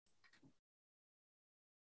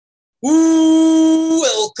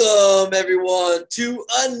Welcome everyone to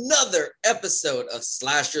another episode of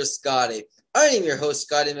Slasher Scotty. I am your host,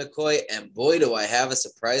 Scotty McCoy, and boy, do I have a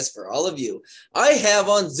surprise for all of you. I have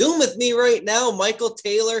on Zoom with me right now Michael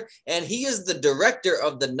Taylor, and he is the director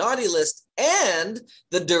of The Naughty List and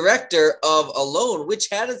the director of Alone, which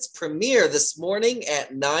had its premiere this morning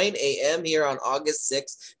at 9 a.m. here on August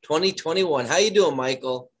 6th, 2021. How you doing,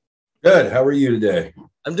 Michael? Good. How are you today?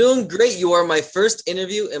 I'm doing great. You are my first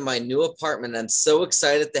interview in my new apartment. I'm so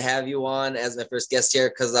excited to have you on as my first guest here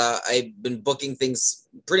because I've been booking things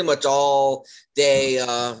pretty much all day,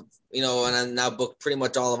 and I'm now booked pretty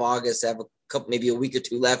much all of August. I have a couple, maybe a week or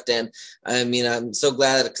two left. And I mean, I'm so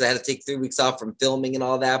glad because I had to take 3 weeks off from filming and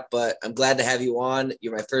all that, but I'm glad to have you on.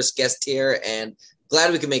 You're my first guest here and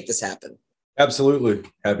glad we can make this happen. Absolutely.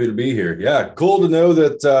 Happy to be here. Yeah. Cool to know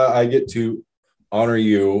that I get to honor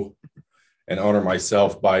you and honor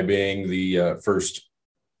myself by being the first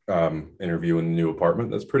interview in the new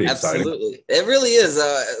apartment. That's pretty exciting. Absolutely. It really is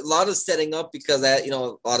a lot of setting up because a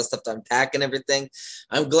lot of stuff to unpack and everything.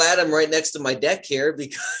 I'm glad I'm right next to my deck here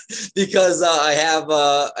because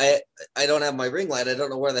I don't have my ring light. I don't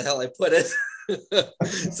know where the hell I put it.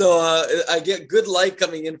 So I get good light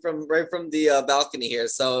coming in from the balcony here.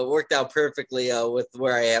 So it worked out perfectly with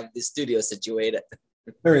where I have the studio situated.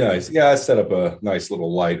 Very nice. Yeah, I set up a nice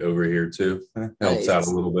little light over here too. Helps out a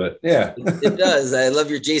little bit. Yeah. It does. I love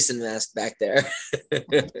your Jason mask back there.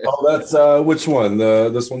 Oh, that's which one?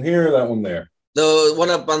 This one here, or that one there? The one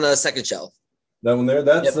up on the second shelf. That one there.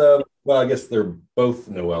 That's Yep. well, I guess they're both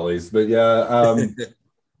Noelle's, but yeah,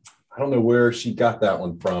 I don't know where she got that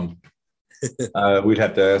one from. We'd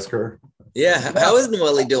have to ask her. Yeah. How is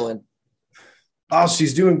Noelle doing? Oh,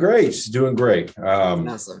 she's doing great. She's doing great.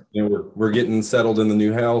 Awesome. We're getting settled in the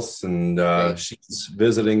new house, and she's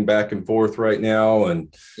visiting back and forth right now,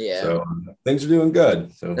 and so things are doing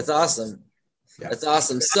good. So that's awesome. Yeah. That's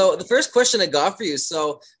awesome. So the first question I got for you.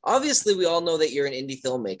 So obviously, we all know that you're an indie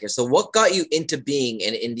filmmaker. So what got you into being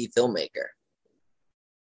an indie filmmaker?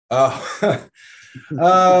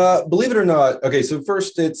 Believe it or not. Okay, so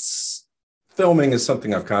first, filming is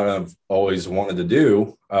something I've kind of always wanted to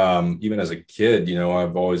do. Even as a kid,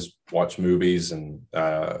 I've always watched movies and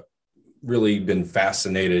really been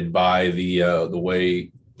fascinated by the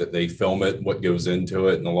way that they film it, what goes into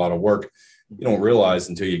it, and a lot of work. You don't realize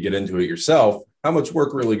until you get into it yourself how much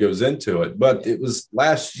work really goes into it. But it was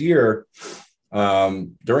last year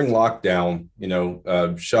during lockdown,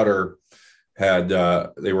 Shudder had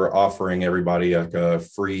they were offering everybody like a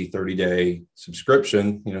free 30-day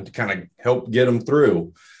subscription, to kind of help get them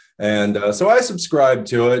through. And so I subscribed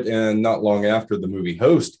to it. And not long after the movie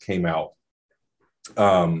Host came out,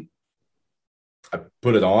 I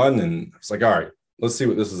put it on and I was like, all right, let's see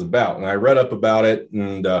what this is about. And I read up about it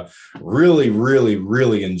and really, really,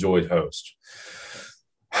 really enjoyed Host.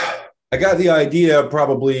 I got the idea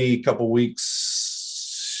probably a couple weeks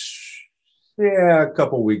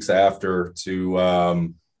after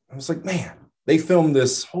I was like, man, they filmed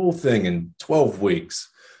this whole thing in 12 weeks.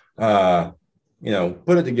 Put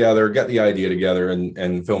it together, got the idea together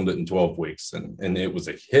and filmed it in 12 weeks. And it was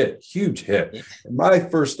a huge hit. And my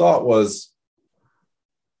first thought was,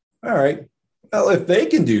 all right, well, if they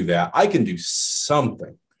can do that, I can do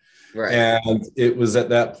something. Right. And it was at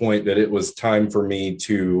that point that it was time for me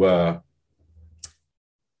to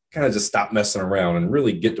kind of just stop messing around and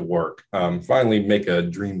really get to work. Finally make a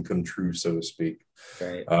dream come true, so to speak.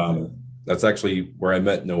 Right. That's actually where I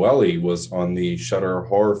met Noelle, was on the Shudder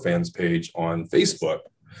Horror Fans page on Facebook.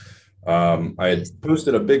 I had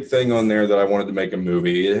posted a big thing on there that I wanted to make a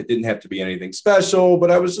movie. It didn't have to be anything special,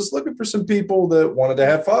 but I was just looking for some people that wanted to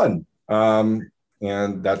have fun.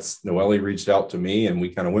 And that's Noelle reached out to me and we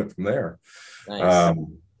kind of went from there. Nice.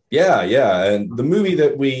 Yeah. And the movie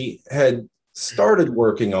that we had started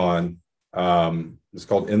working on is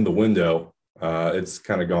called In the Window. It's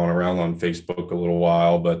kind of gone around on Facebook a little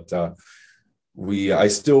while, but we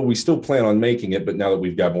still plan on making it. But now that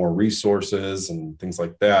we've got more resources and things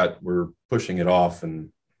like that, we're pushing it off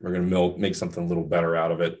and we're going to make something a little better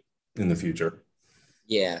out of it in the future.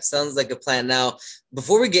 Yeah, sounds like a plan. Now,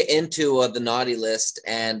 before we get into the Naughty List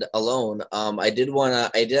and Alone, I did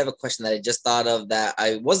have a question that I just thought of that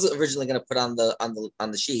I was originally going to put on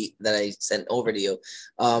the sheet that I sent over to you,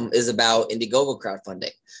 is about Indiegogo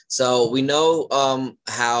crowdfunding. So we know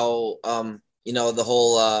how the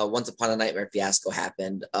whole Once Upon a Nightmare fiasco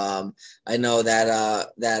happened. I know that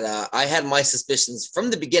I had my suspicions from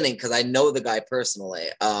the beginning because I know the guy personally.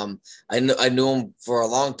 I knew him for a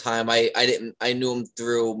long time. I knew him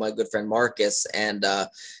through my good friend Marcus, and I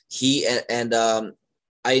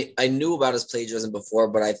knew about his plagiarism before,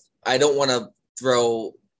 but I don't want to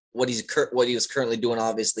throw what he was currently doing,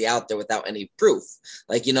 obviously out there without any proof.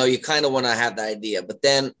 Like, you know, you kind of want to have the idea, but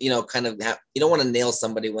then, you know, you don't want to nail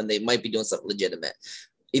somebody when they might be doing something legitimate.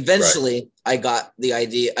 Eventually, right. I got the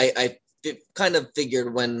idea. I kind of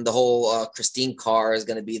figured when the whole Christine Carr is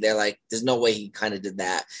going to be there, like there's no way he kind of did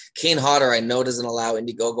that. Kane Hodder, I know, doesn't allow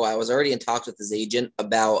Indiegogo. I was already in talks with his agent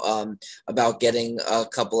about getting a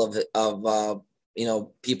couple of you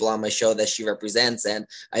know, people on my show that she represents. And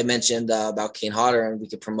I mentioned about Kane Hodder, and we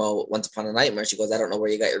could promote Once Upon a Nightmare. She goes, I don't know where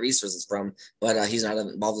you got your resources from, but he's not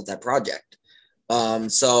involved with that project.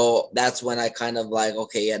 So that's when I kind of like,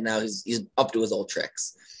 okay, yeah, now he's up to his old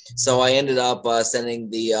tricks. So I ended up sending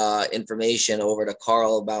the information over to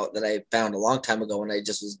Carl about that I found a long time ago when I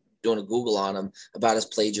just was doing a Google on him about his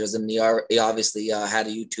plagiarism. He obviously had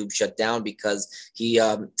a YouTube shut down because he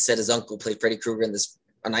said his uncle played Freddy Krueger in this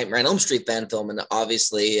A Nightmare on Elm Street fan film, and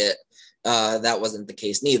obviously that wasn't the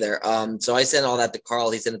case neither. So I sent all that to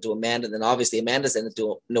Carl. He sent it to Amanda, and then obviously Amanda sent it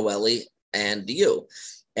to Noelle and you.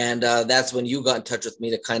 And that's when you got in touch with me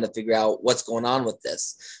to kind of figure out what's going on with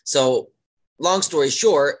this. So long story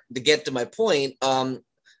short, to get to my point,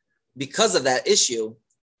 because of that issue,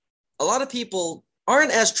 a lot of people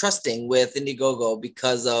aren't as trusting with Indiegogo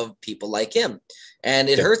because of people like him. And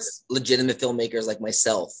it hurts legitimate filmmakers like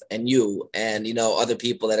myself and you and, you know, other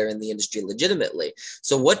people that are in the industry legitimately.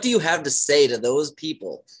 So what do you have to say to those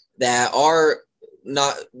people that are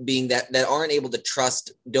not being that aren't able to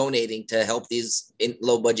trust donating to help these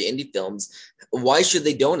low budget indie films? Why should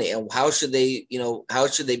they donate? And how should they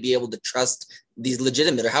be able to trust these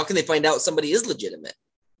legitimate, or how can they find out somebody is legitimate?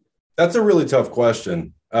 That's a really tough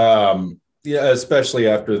question. Yeah, especially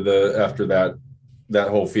after that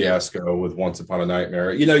whole fiasco with Once Upon a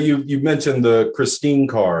Nightmare. You know, you mentioned the Christine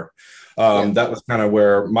Carr. That was kind of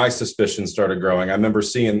where my suspicion started growing. I remember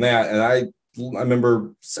seeing that, and I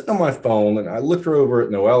remember sitting on my phone and I looked her over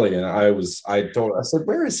at Noelle, and I said,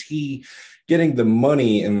 where is he getting the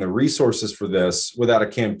money and the resources for this without a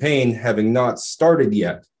campaign having not started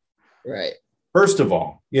yet? Right. First of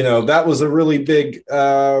all, you know, that was a really big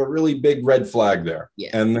red flag there. Yeah.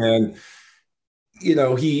 And then, you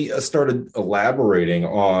know, he started elaborating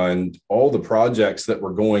on all the projects that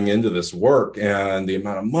were going into this work and the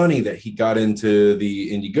amount of money that he got into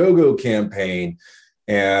the Indiegogo campaign.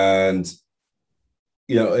 And,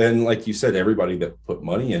 you know, and like you said, everybody that put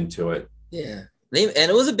money into it. Yeah. And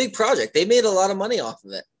it was a big project. They made a lot of money off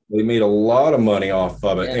of it. They made a lot of money off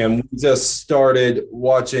of it. Yeah. And we just started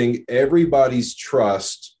watching everybody's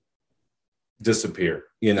trust disappear,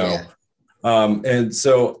 you know. Yeah. And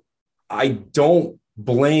so I don't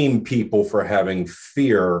blame people for having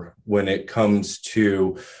fear when it comes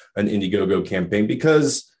to an Indiegogo campaign,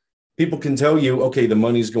 because people can tell you, okay, the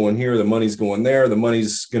money's going here, the money's going there, the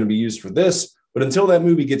money's going to be used for this. But until that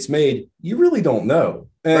movie gets made, you really don't know.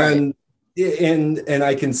 And right. And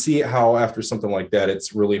I can see how after something like that,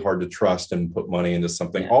 it's really hard to trust and put money into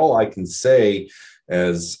something. Yeah. All I can say,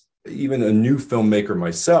 as even a new filmmaker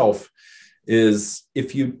myself, is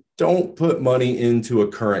if you don't put money into a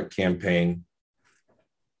current campaign,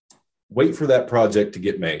 wait for that project to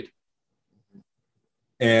get made.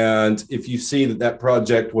 And if you see that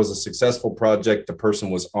project was a successful project, the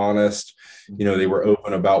person was honest, you know, they were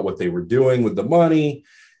open about what they were doing with the money,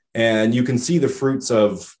 and you can see the fruits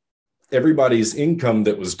of everybody's income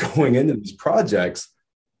that was going into these projects,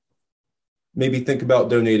 maybe think about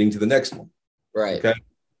donating to the next one. Right. Okay.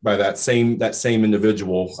 By that same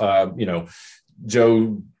individual, you know,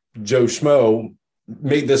 Joe Schmo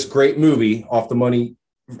made this great movie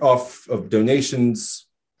off of donations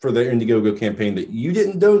for the Indiegogo campaign that you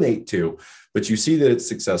didn't donate to, but you see that it's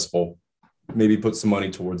successful. Maybe put some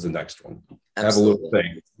money towards the next one. Absolutely. Have a little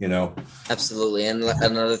thing, you know? Absolutely. And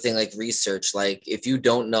another thing, like research, like if you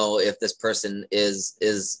don't know if this person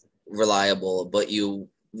is reliable, but you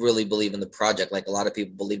really believe in the project, like a lot of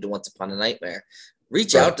people believed in Once Upon a Nightmare,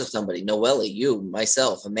 reach out to somebody. Noelle, you,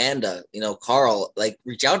 myself, Amanda, you know, Carl, like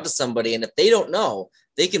reach out to somebody. And if they don't know,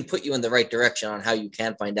 they can put you in the right direction on how you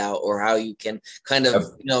can find out, or how you can kind of,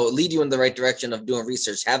 you know, lead you in the right direction of doing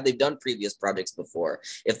research. Have they done previous projects before?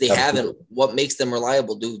 If they haven't, what makes them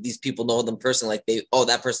reliable? Do these people know them personally? Like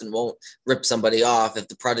that person won't rip somebody off. If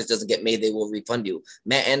the project doesn't get made, they will refund you.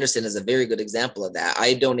 Matt Anderson is a very good example of that.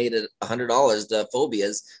 I donated $100 to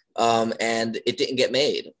Phobias, and it didn't get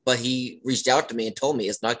made, but he reached out to me and told me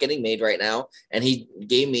it's not getting made right now. And he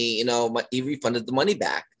gave me, you know, he refunded the money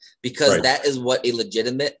back, because that is what a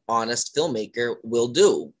legitimate, honest filmmaker will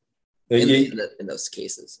do in those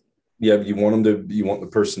cases. Yeah. You want the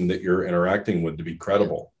person that you're interacting with to be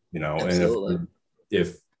credible, you know. Absolutely. And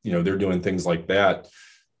if, you know, they're doing things like that,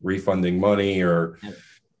 refunding money or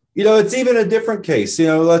It's even a different case.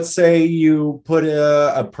 Let's say you put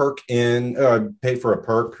a perk in, pay for a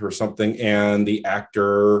perk or something, and the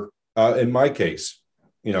actor, in my case,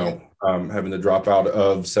 Yeah. having to drop out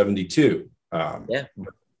of 72, Yeah.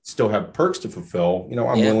 still have perks to fulfill.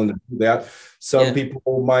 I'm Yeah. willing to do that. Some Yeah.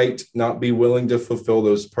 people might not be willing to fulfill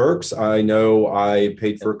those perks. I know I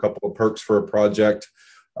paid for a couple of perks for a project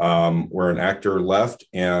where an actor left,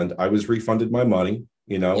 and I was refunded my money.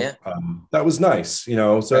 Yeah. That was nice. So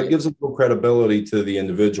it Right. gives a little credibility to the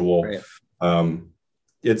individual. Right. Um,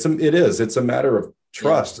 it's a matter of Yeah.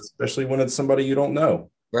 trust, especially when it's somebody you don't know.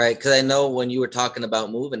 Right. Because I know when you were talking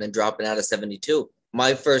about moving and dropping out of 72,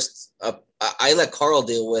 my first, I let Carl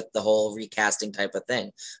deal with the whole recasting type of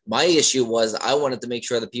thing. My issue was I wanted to make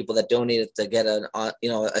sure the people that donated to get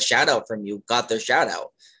a shout out from you got their shout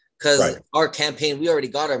out. Because Right. our campaign, we already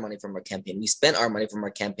got our money from our campaign. We spent our money from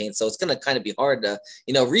our campaign. So it's going to kind of be hard to,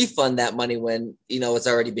 refund that money when, it's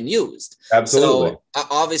already been used. Absolutely. So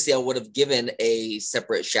obviously I would have given a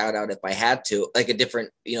separate shout out if I had to, like a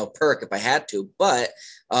different, perk if I had to. But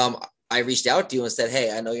I reached out to you and said,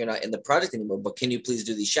 hey, I know you're not in the project anymore, but can you please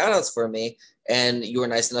do these shout outs for me? And you were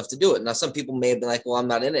nice enough to do it. Now, some people may have been like, well, I'm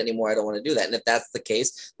not in it anymore. I don't want to do that. And if that's the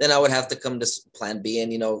case, then I would have to come to plan B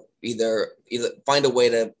and, either find a way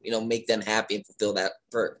to, make them happy and fulfill that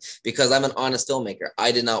perk, because I'm an honest filmmaker.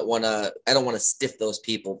 I don't want to stiff those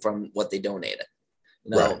people from what they donated,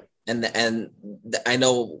 Right. and I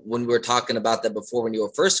know when we were talking about that before, when you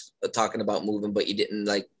were first talking about moving, but you didn't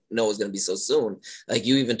know it was going to be so soon. Like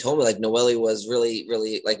you even told me, like Noelle was really,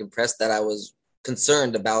 really like impressed that I was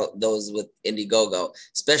concerned about those with Indiegogo,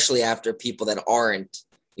 especially after people that aren't,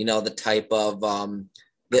 the type of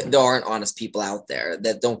there aren't honest people out there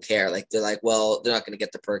that don't care. Like they're like, well, they're not going to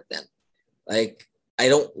get the perk then. Like I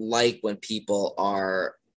don't like when people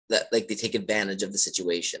are that like they take advantage of the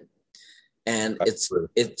situation. And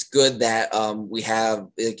it's good that we have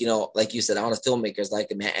like you said, honest filmmakers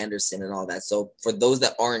like Matt Anderson and all that. So for those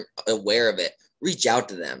that aren't aware of it, reach out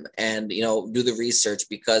to them and do the research,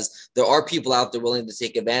 because there are people out there willing to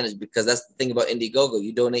take advantage, because that's the thing about Indiegogo.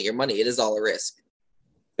 You donate your money, it is all a risk.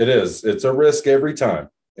 It is. It's a risk every time.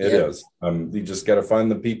 It Yeah. is. You just got to find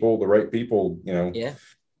the right people, Yeah,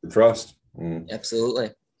 to trust. absolutely.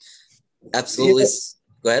 Yeah.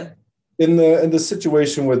 Go ahead. In the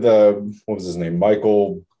situation with what was his name,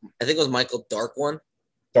 Michael I think it was Michael Dark One.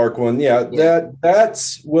 Dark One. Yeah, Yeah. that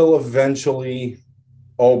will eventually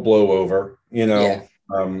all blow over. Yeah.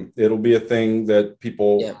 It'll be a thing that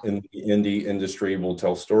people Yeah. in the indie industry will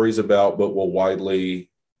tell stories about, but will widely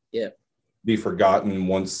Yeah. be forgotten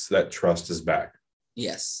once that trust is back.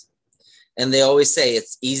 Yes. And they always say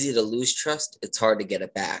it's easy to lose trust, it's hard to get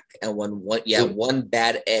it back. And when one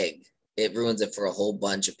bad egg, it ruins it for a whole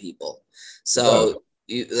bunch of people. So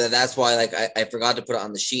that's why I forgot to put it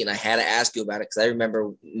on the sheet, and I had to ask you about it, because I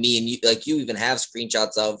remember me and you, like you even have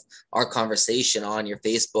screenshots of our conversation on your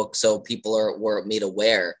Facebook, so people were made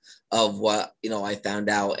aware of what I found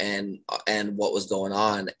out and what was going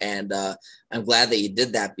on. And I'm glad that you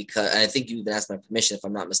did that, because I think you even asked my permission, if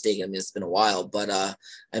I'm not mistaken. I mean, it's been a while, but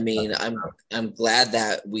I'm glad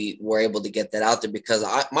that we were able to get that out there, because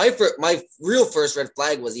my real first red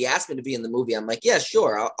flag was he asked me to be in the movie. I'm like, yeah,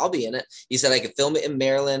 sure, I'll be in it. He said I could film it in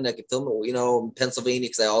Maryland, I could film it, in Pennsylvania,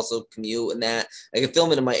 because I also commute and that. I could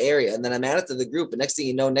film it in my area, and then I'm added to the group. And next thing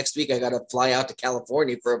you know, next week I got to fly out to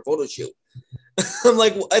California for a photo shoot. I'm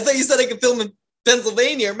like, I thought you said I could film in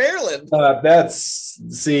Pennsylvania or Maryland.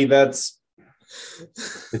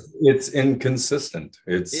 It's inconsistent.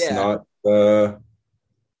 It's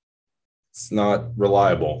not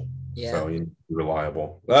reliable. Yeah. So you need to be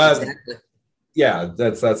reliable. Exactly. Yeah,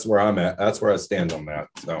 that's where I'm at. That's where I stand on that.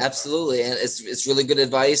 So absolutely. And it's really good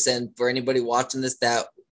advice. And for anybody watching this that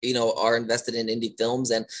are invested in indie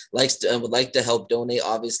films and would like to help donate,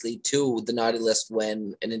 obviously, to the Naughty List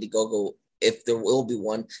when an Indiegogo, if there will be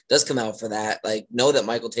one, does come out for that, know that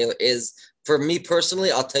Michael Taylor is, for me personally,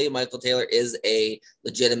 I'll tell you, Michael Taylor is a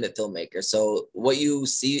legitimate filmmaker. So what you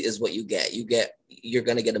see is what you get. You're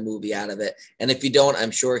going to get a movie out of it. And if you don't, I'm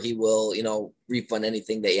sure he will, refund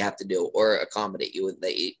anything that you have to do or accommodate you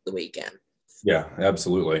the way you can. Yeah,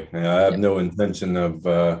 absolutely. I have no intention of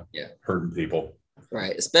hurting people.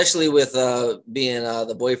 Right, especially with being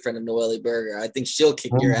the boyfriend of Noelle Berger. I think she'll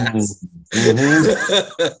kick your ass.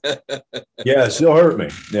 Mm-hmm. Yeah, she'll hurt me.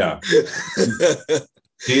 Yeah.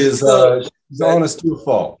 She is she's honest to a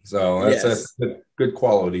fault. So that's a good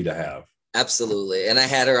quality to have. Absolutely. And I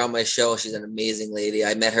had her on my show. She's an amazing lady.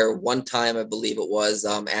 I met her one time, I believe it was,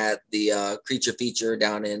 at the Creature Feature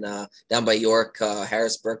down by York,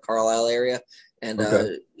 Harrisburg, Carlisle area. and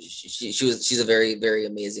Okay. she's a very, very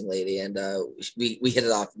amazing lady, and we hit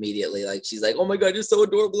it off immediately. Like, she's like, "Oh my God, you're so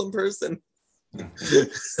adorable in person."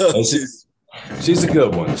 So And she's a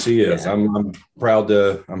good one. She is. yeah. I'm proud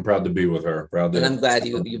to be with her. Proud And to I'm glad have her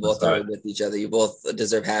you on my both are side. with each other. You both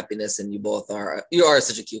deserve happiness, and you are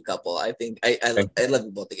such a cute couple. I think I love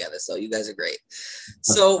you both together. So you guys are great.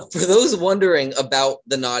 So for those wondering about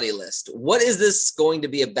the naughty list, what is this going to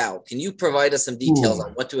be about? Can you provide us some details Ooh,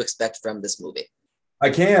 on what to expect from this movie? I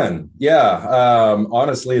can. Yeah.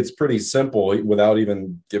 Honestly, it's pretty simple without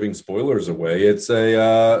even giving spoilers away. It's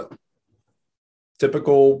a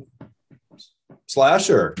typical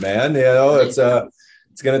slasher, man. You know, Nice.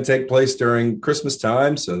 it's going to take place during Christmas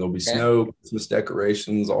time, so there'll be Okay. snow, Christmas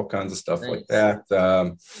decorations, all kinds of stuff like Nice.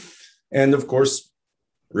 that. And of course,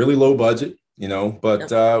 really low budget, you know,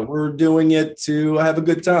 but Yep. we're doing it to have a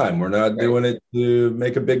good time. We're not Right. doing it to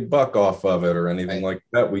make a big buck off of it or anything Right. like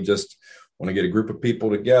that. We just want to get a group of people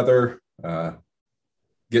together,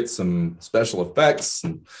 get some special effects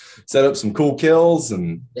and set up some cool kills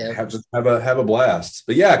and Yeah. have a blast.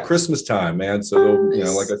 But yeah, Christmas time, man. So you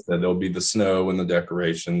know, like Nice. I said, there'll be the snow and the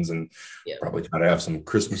decorations, and Yeah. probably try to have some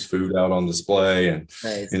Christmas food out on display. And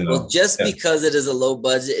Nice. you Well, know, just yeah, because it is a low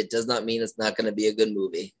budget, it does not mean it's not going to be a good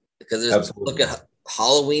movie. Because look absolutely at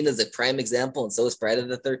Halloween as a prime example, and so is Friday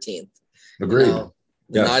the 13th. You agreed. know,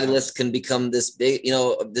 the naughty Yes, list can become this big,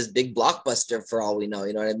 this big blockbuster for all we know.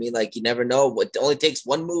 You know what I mean? Like, you never know. It only takes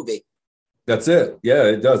one movie. that's it. Yeah,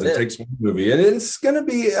 it does. It That's it. takes one movie, and it's going to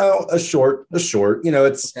be a short. You know,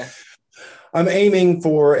 it's Okay. I'm aiming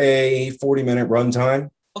for a 40-minute runtime.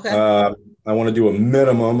 Okay. I want to do a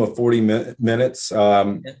minimum of 40 minutes.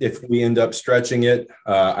 Yeah. If we end up stretching it,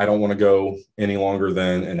 I don't want to go any longer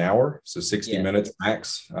than an hour. So 60 Yeah. minutes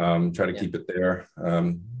max. Try to Yeah. keep it there.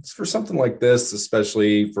 It's for something like this,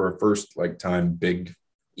 especially for a first time big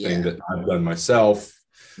thing Yeah. that I've done myself.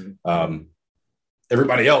 Mhm.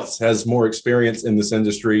 Everybody else has more experience in this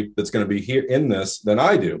industry that's going to be here in this than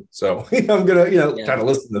I do. So I'm going to, Yeah. kind of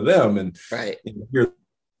listen to them and Right. hear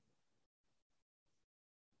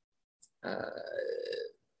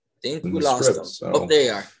Think in we the lost script. them. So Oh, there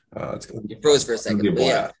you are. it's going to You froze for a It's going to be second. a But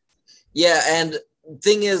yeah. blast. Yeah. And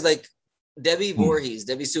thing is, like, Debbie Hmm. Voorhees,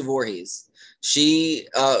 Debbie Sue Voorhees, she,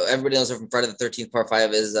 everybody knows her from Friday the 13th, part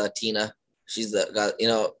 5 is Tina. She's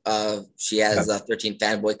she has Yeah. 13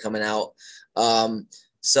 Fanboy coming out.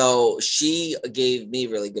 So she gave me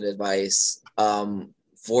really good advice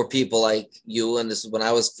for people like you. And this is when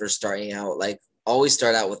I was first starting out, like, always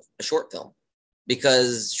start out with a short film,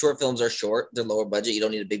 because short films are short, they're lower budget. You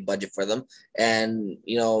don't need a big budget for them. And,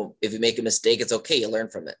 if you make a mistake, it's okay. You learn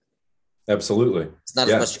from it. Absolutely. It's not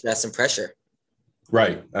as much stress and pressure.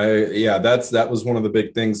 Right. That was one of the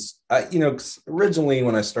big things. 'Cause originally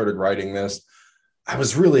when I started writing this, I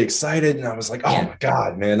was really excited and I was like, oh my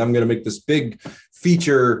God, man, I'm going to make this big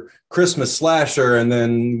feature Christmas slasher. And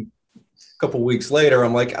then a couple weeks later,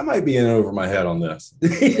 I'm like, I might be in over my head on this.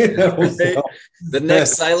 Right? So, The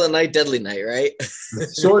next Silent Night, Deadly Night, right?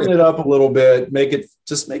 shorten it up a little bit, make it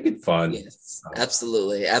fun. Yes,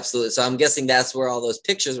 absolutely. Absolutely. So I'm guessing that's where all those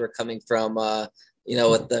pictures were coming from,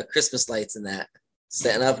 with the Christmas lights and that.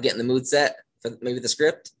 Setting up, getting the mood set for maybe the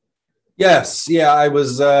script. Yes. Yeah. I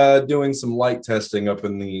was doing some light testing up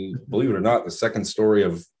in believe it or not, the second story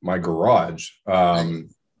of my garage. I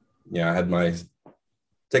had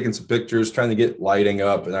taking some pictures, trying to get lighting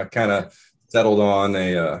up, and I kind of settled on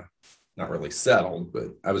not really settled, but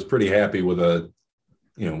I was pretty happy with the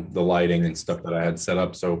lighting and stuff that I had set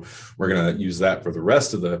up. So we're going to use that for the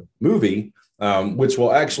rest of the movie, which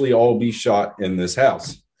will actually all be shot in this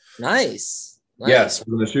house. Nice. Yes,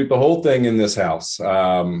 we're going to shoot the whole thing in this house.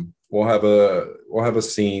 We'll have a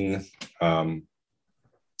scene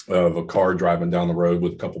of a car driving down the road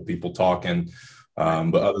with a couple people talking.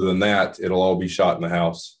 But other than that, it'll all be shot in the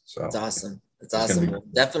house. So it's awesome. It's awesome. Well,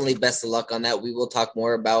 definitely best of luck on that. We will talk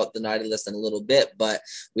more about the naughty list in a little bit, but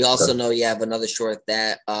we also know you have another short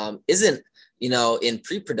that isn't, in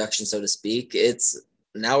pre-production, so to speak. It's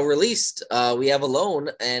now released. We have Alone,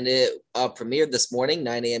 and it premiered this morning,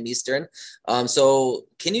 9 a.m. Eastern. So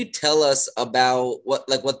can you tell us about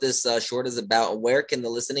what this short is about, and where can the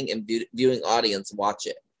listening and viewing audience watch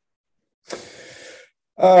it?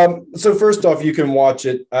 So first off, you can watch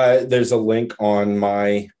it. There's a link on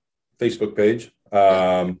my Facebook page.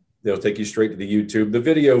 They'll take you straight to the YouTube. The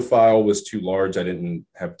video file was too large. I didn't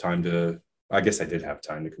have time I guess I did have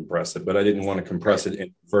time to compress it, but I didn't want to compress it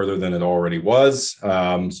any further than it already was.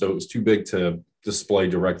 So it was too big to display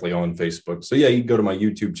directly on Facebook. So yeah, you can go to my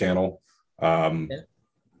YouTube channel,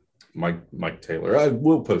 Mike Taylor. I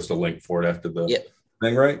will post a link for it after the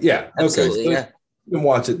thing, right? Yeah. Absolutely. Okay. So, yeah. You can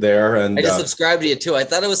watch it there, I and just subscribed to you too. I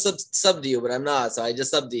thought it was sub to you, but I'm not. So I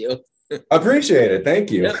just subbed to you. I appreciate it.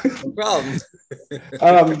 Thank you. Yep, no problem.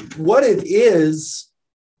 What it is,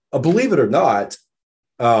 believe it or not,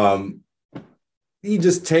 um, you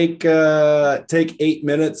just take 8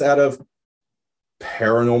 minutes out of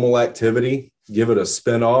Paranormal Activity, give it a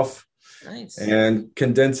spinoff, Nice. and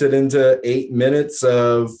condense it into 8 minutes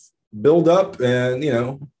of build up and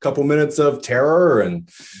a couple minutes of terror, and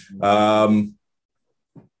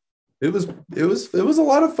it was a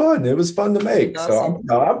lot of fun. It was fun to make. Awesome.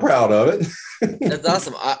 So I'm proud of it. That's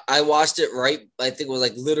awesome. I watched it right. I think it was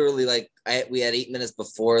like literally like we had 8 minutes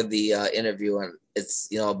before the interview, and it's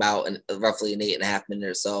about roughly an 8.5 minute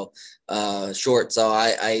or so short. So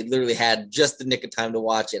I literally had just the nick of time to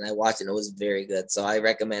watch it, and I watched it, and it was very good. So I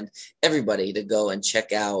recommend everybody to go and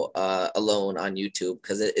check out Alone on YouTube,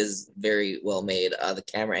 because it is very well made. The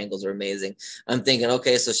camera angles are amazing. I'm thinking,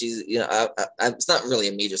 okay, so she's it's not really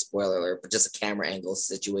a major spoiler alert, but just a camera angle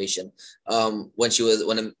situation. When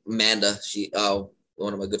Amanda,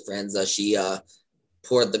 one of my good friends, she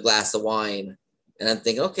poured the glass of wine, and I'm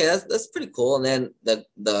thinking, okay, that's pretty cool. And then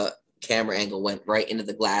the camera angle went right into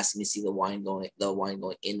the glass, and you see the wine going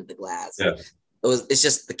into the glass. Yeah. It's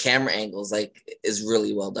just the camera angles is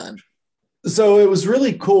really well done. So it was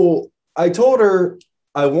really cool. I told her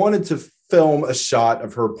I wanted to film a shot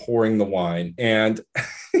of her pouring the wine, and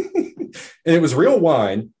and it was real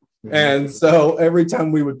wine. Mm-hmm. And so every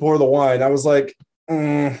time we would pour the wine, I was like,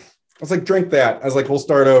 drink that. I was like, we'll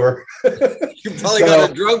start over. You probably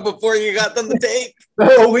got drunk before you got them to take.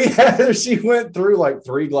 No, she went through like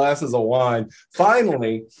 3 glasses of wine.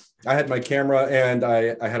 Finally, I had my camera, and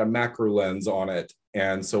I had a macro lens on it.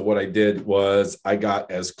 And so what I did was I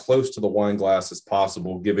got as close to the wine glass as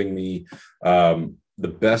possible, giving me the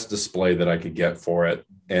best display that I could get for it.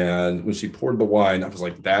 And when she poured the wine, I was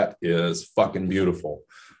like, that is fucking beautiful.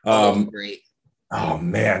 Great. Oh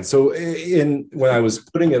man. So when I was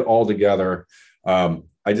putting it all together,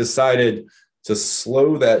 I decided to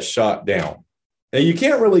slow that shot down. And you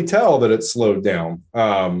can't really tell that it's slowed down.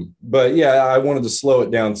 But yeah, I wanted to slow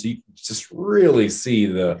it down so you could just really see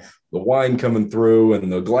the wine coming through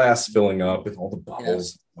and the glass filling up and all the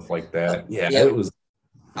bubbles, stuff like that. Yeah, it was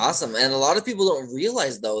awesome. And a lot of people don't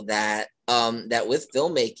realize though that that with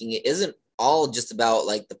filmmaking, it isn't all just about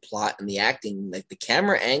like the plot and the acting. Like the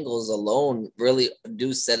camera angles alone really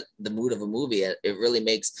do set the mood of a movie. It really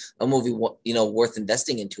makes a movie worth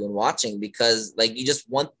investing into and watching, because like you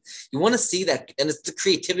want to see that, and it's the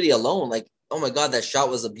creativity alone. Like, oh my god, that shot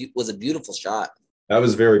was a beautiful shot. I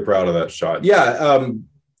was very proud of that shot. Yeah,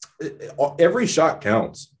 every shot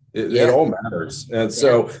counts. It all matters. And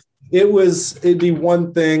so it'd be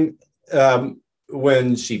one thing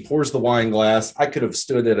when she pours the wine glass, I could have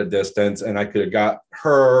stood at a distance and I could have got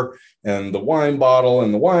her and the wine bottle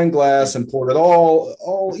and the wine glass and poured it all,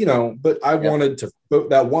 but I wanted to,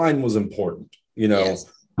 that wine was important,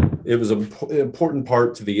 It was an important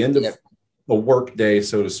part to the end of the work day,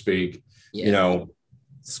 so to speak.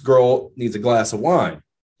 This girl needs a glass of wine,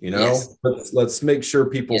 let's make sure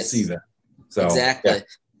people see that. So exactly. Yeah.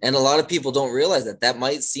 And a lot of people don't realize that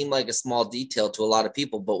might seem like a small detail to a lot of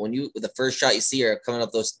people, but when the first shot you see her coming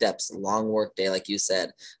up those steps, long work day, like you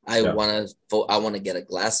said, I want to get a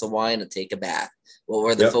glass of wine and take a bath. What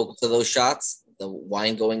were the focus of those shots? The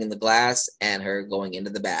wine going in the glass and her going into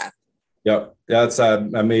the bath. Yep, that's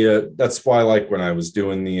that's why, like when I was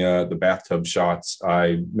doing the bathtub shots,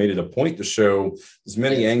 I made it a point to show as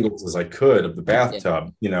many angles as I could of the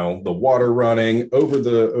bathtub. The water running over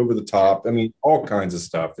the top. I mean, all kinds of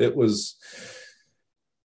stuff. It was.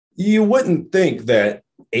 You wouldn't think that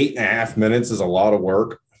 8.5 minutes is a lot of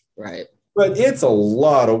work, right? But it's a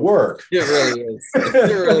lot of work. It really is.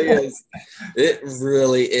 It really is. It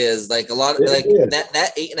really is. Like a lot of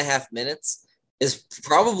that 8.5 minutes. Is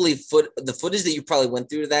probably the footage that you probably went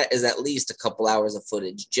through that is at least a couple hours of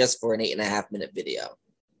footage just for an 8.5 minute video.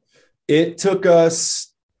 It took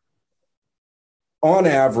us on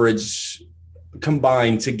average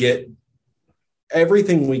combined to get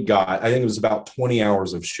everything we got. I think it was about 20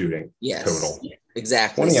 hours of shooting total.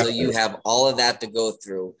 Exactly. So you have all of that to go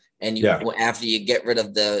through, and after you get rid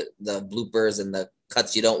of the bloopers and the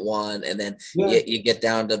cuts you don't want, and then you get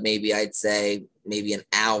down to maybe I'd say maybe an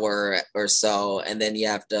hour or so, and then you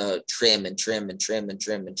have to trim and trim and trim and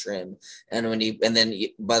trim and trim, and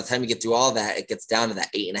by the time you get through all that, it gets down to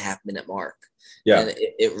that 8.5 minute mark. And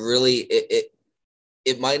it really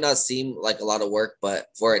it might not seem like a lot of work, but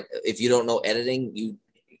if you don't know editing,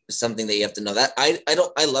 something that you have to know. That I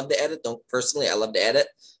love to edit. I love to edit,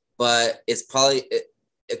 but it's probably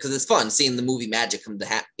because it's fun seeing the movie magic come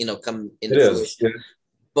into fruition.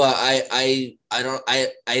 but I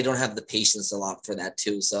don't have the patience a lot for that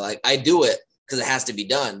too. So like I do it because it has to be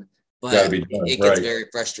done, Got to but be done, it gets right? very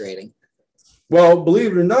frustrating. Well,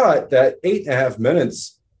 believe it or not, that 8.5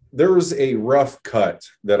 minutes, there was a rough cut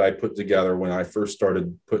that I put together when I first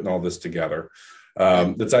started putting all this together.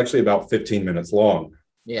 That's actually about 15 minutes long.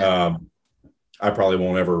 Yeah. I probably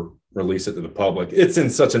won't ever release it to the public. It's in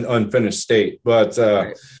such an unfinished state, but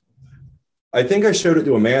Right. I think I showed it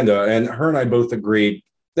to Amanda, and her and I both agreed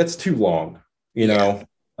that's too long, you Yeah.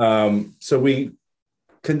 know. So we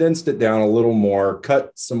condensed it down a little more,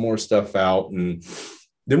 cut some more stuff out, and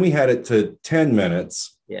then we had it to 10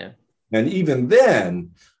 minutes. Yeah. And even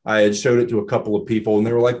then, I had showed it to a couple of people, and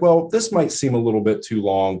they were like, well, this might seem a little bit too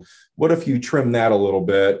long. What if you trim that a little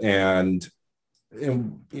bit? And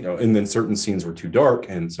and then certain scenes were too dark.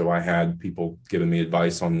 And so I had people giving me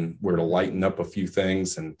advice on where to lighten up a few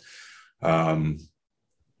things. And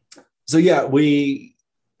so, yeah,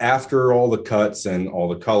 after all the cuts and all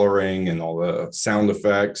the coloring and all the sound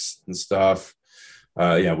effects and stuff,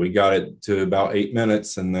 we got it to about 8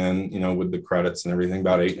 minutes, and then with the credits and everything,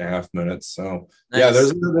 about 8.5 minutes. So Nice. Yeah,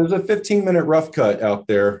 there's a 15-minute rough cut out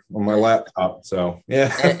there on my laptop. So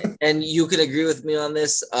yeah, and you could agree with me on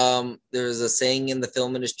this. There's a saying in the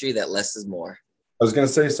film industry that less is more. I was going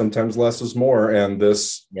to say sometimes less is more, and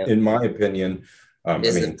this, Yep. in my opinion,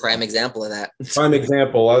 is a prime example of that. Prime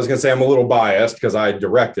example. I was going to say I'm a little biased because I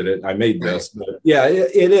directed it. I made this, but yeah,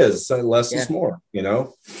 it is. Less is more, Yeah.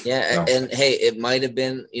 And hey, it might have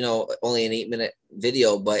been, only an 8-minute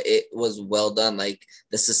video, but it was well done. Like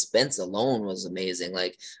the suspense alone was amazing.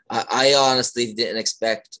 Like I honestly didn't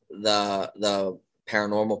expect the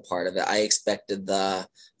paranormal part of it. I expected the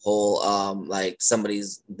whole like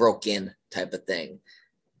somebody's broke in type of thing.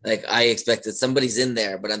 Like I expected somebody's in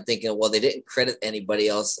there, but I'm thinking, well, they didn't credit anybody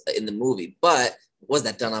else in the movie, but was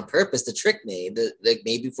that done on purpose to trick me? Like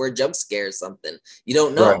maybe for a jump scare or something? You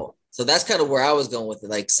don't know. Right. So that's kind of where I was going with it.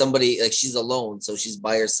 Like somebody, like she's alone, so she's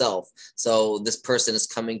by herself. So this person is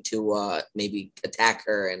coming to maybe attack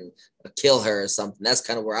her and kill her or something. That's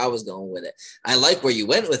kind of where I was going with it. I like where you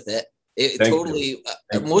went with it.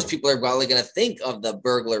 Most people are probably going to think of the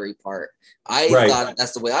burglary part. I thought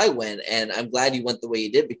that's the way I went, and I'm glad you went the way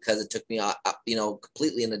you did because it took me,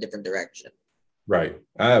 completely in a different direction. Right.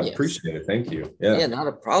 I appreciate it. Thank you. Yeah, not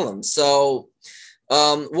a problem. So,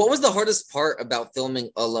 what was the hardest part about filming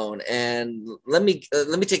alone? And let me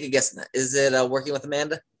take a guess on that. Is it working with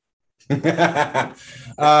Amanda? Actually,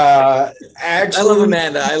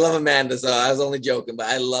 I love Amanda, so I was only joking, but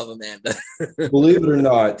I love Amanda. Believe it or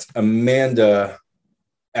not, Amanda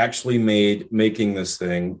actually made making this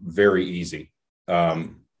thing very easy,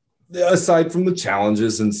 aside from the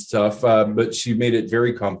challenges and stuff, but she made it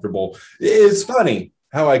very comfortable. It's funny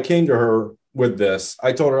how I came to her with this.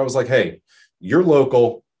 I told her, I was like, hey, you're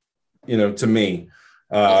local, to me.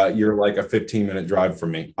 You're like a 15-minute drive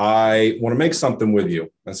from me. I want to make something with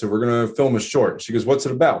you. I said, we're going to film a short. She goes, what's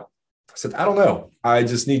it about? I said, I don't know. I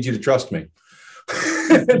just need you to trust me.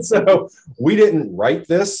 And so we didn't write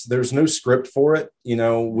this. There's no script for it.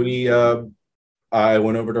 I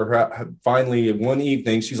went over to her finally one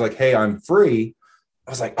evening. She's like, hey, I'm free. I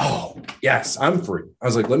was like, oh, yes, I'm free. I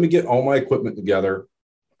was like, let me get all my equipment together.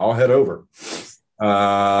 I'll head over.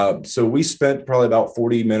 So we spent probably about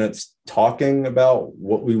 40 minutes talking about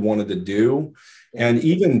what we wanted to do. And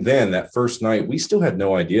even then, that first night, we still had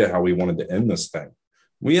no idea how we wanted to end this thing.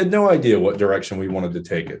 We had no idea what direction we wanted to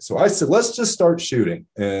take it. So I said, let's just start shooting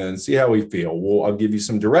and see how we feel. I'll give you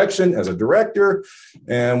some direction as a director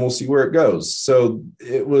and we'll see where it goes. So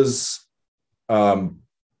it was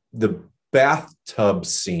the bathtub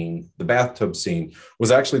scene. The bathtub scene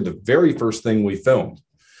was actually the very first thing we filmed.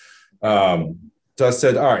 So I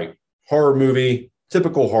said, all right, horror movie,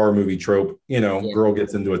 typical horror movie trope, girl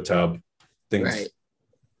gets into a tub, things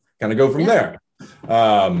kind of go from there.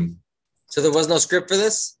 So there was no script for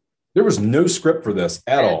this? There was no script for this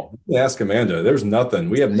at all. You can ask Amanda. There's nothing.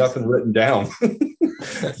 We have nothing written down.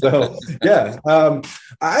 So,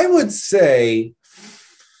 I would say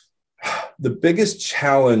the biggest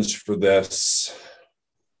challenge for this,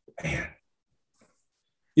 man,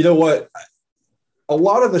 you know what? A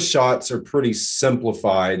lot of the shots are pretty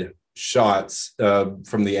simplified shots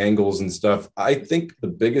from the angles and stuff. I think the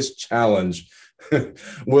biggest challenge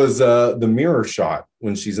was the mirror shot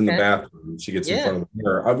when she's in the bathroom. She gets in front of the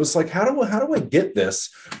mirror. I was like, how do I get this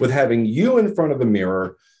with having you in front of the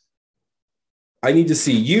mirror? I need to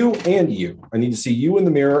see you and you. I need to see you in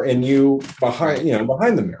the mirror and you behind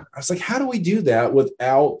the mirror. I was like, how do we do that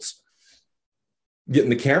without getting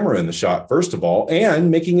the camera in the shot, first of all, and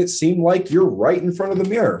making it seem like you're right in front of the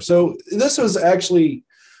mirror? So this was actually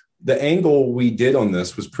the angle we did on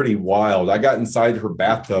this was pretty wild. I got inside her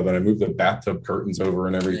bathtub and I moved the bathtub curtains over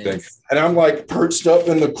and everything. Nice. And I'm like perched up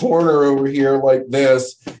in the corner over here like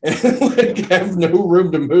this and like have no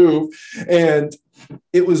room to move. And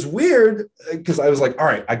it was weird because I was like, all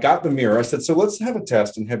right, I got the mirror. I said, so let's have a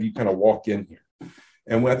test and have you kind of walk in here.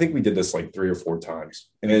 And I think we did this like 3 or 4 times.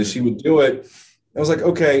 And as she would do it, I was like,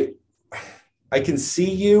 okay, I can see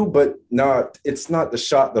you, but it's not the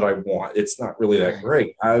shot that I want. It's not really that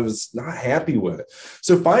great. I was not happy with it.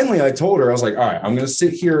 So finally I told her, I was like, all right, I'm going to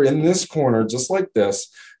sit here in this corner, just like this.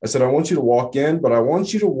 I said, I want you to walk in, but I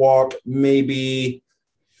want you to walk maybe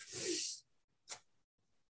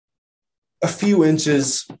a few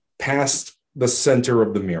inches past the center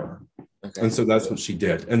of the mirror. Okay. And so that's what she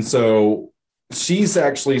did. And so she's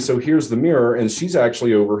actually, so here's the mirror and she's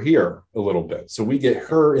actually over here a little bit. So we get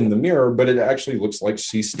her in the mirror, but it actually looks like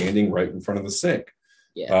she's standing right in front of the sink.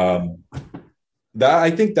 Yeah. I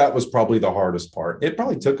think that was probably the hardest part. It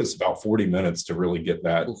probably took us about 40 minutes to really get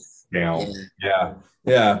that down.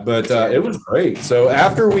 Yeah. But it was great. So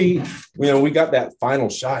after we got that final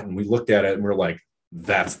shot and we looked at it and we're like,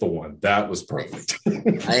 that's the one. That was perfect.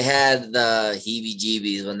 I had the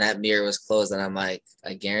heebie-jeebies when that mirror was closed, and I'm like,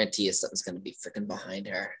 I guarantee you something's going to be freaking behind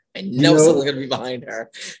her. I know something's going to be behind her.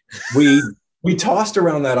 We tossed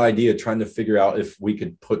around that idea, trying to figure out if we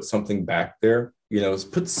could put something back there.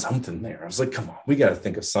 Put something there. I was like, come on, we got to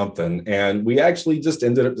think of something. And we actually just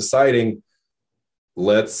ended up deciding,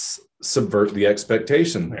 let's subvert the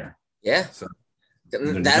expectation there. Yeah. So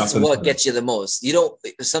that's what gets you the most.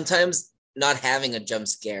 Sometimes not having a jump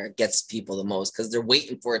scare gets people the most because they're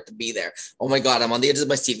waiting for it to be there. Oh my God, I'm on the edge of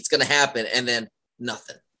my seat. It's going to happen. And then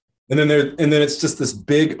nothing. And then it's just this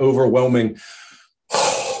big, overwhelming,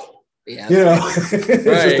 yeah. It's just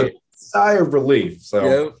a sigh of relief. So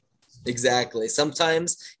yep, exactly.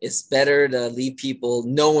 Sometimes it's better to leave people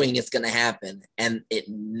knowing it's going to happen, and it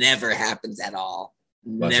never happens at all.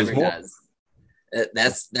 Never does.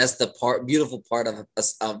 That's the beautiful part of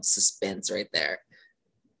suspense right there.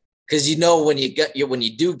 Because when you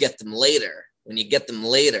do get them later,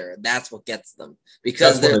 that's what gets them.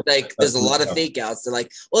 Because there's a lot of fake outs. They're like,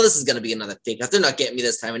 well, this is going to be another fake out. They're not getting me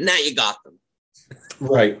this time. And now you got them.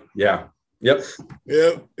 Right. Yeah. Yep.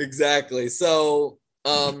 Exactly. So,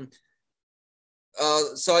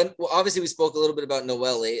 obviously we spoke a little bit about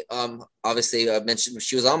Noelle. Obviously I mentioned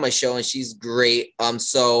she was on my show and she's great.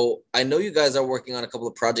 So I know you guys are working on a couple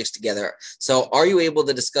of projects together. So are you able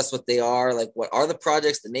to discuss what they are? Like, what are the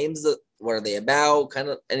projects, the names, what are they about? Kind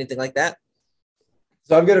of anything like that?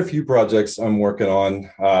 So I've got a few projects I'm working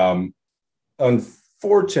on.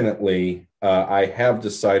 Unfortunately, I have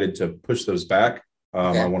decided to push those back.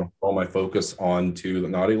 I want to throw my focus onto the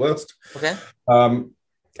naughty list. Okay.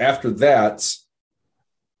 After that,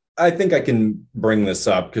 I think I can bring this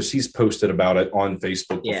up because she's posted about it on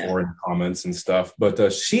Facebook before in the comments and stuff.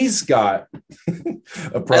 But she's got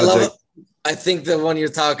a project. I think the one you're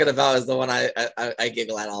talking about is the one I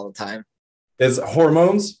giggle at all the time. Is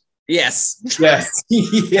Hormones? Yes. Yes.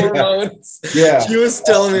 Yeah. Hormones. Yeah. She was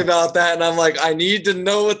telling me about that, and I'm like, I need to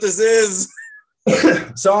know what this is.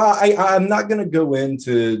 So I'm not going to go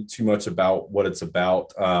into too much about what it's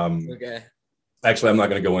about. Okay. Actually, I'm not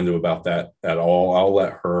going to go into about that at all. I'll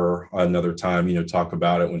let her another time, talk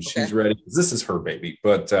about it when she's ready. This is her baby.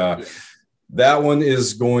 But that one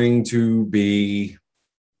is going to be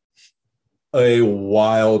a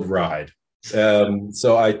wild ride.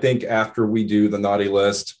 So I think after we do the naughty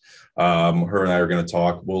list, her and I are going to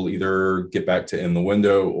talk. We'll either get back to In the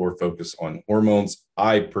Window or focus on Hormones.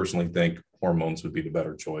 I personally think Hormones would be the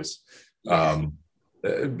better choice.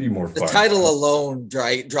 It'd be more fun. The title alone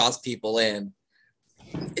draws people in.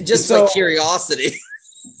 Just by curiosity.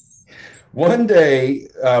 One day,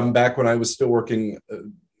 back when I was still working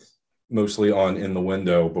mostly on In the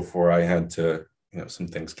Window before I had to, some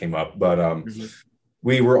things came up, but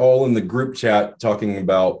we were all in the group chat talking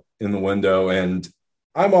about In the Window, and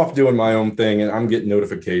I'm off doing my own thing and I'm getting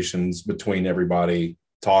notifications between everybody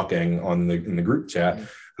talking in the group chat.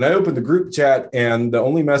 And I opened the group chat and the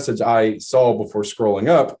only message I saw before scrolling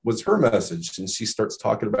up was her message. And she starts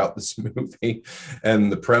talking about this movie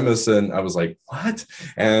and the premise. And I was like, what?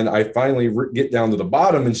 And I finally get down to the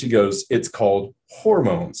bottom and she goes, it's called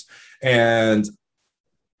Hormones. And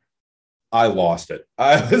I lost it.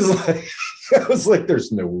 I was like,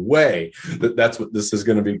 there's no way that's what this is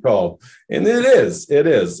going to be called. And it is.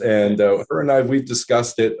 And her and we've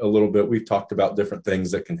discussed it a little bit. We've talked about different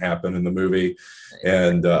things that can happen in the movie.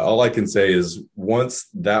 And all I can say is once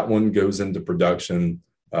that one goes into production,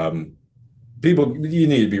 people, you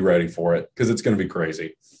need to be ready for it because it's going to be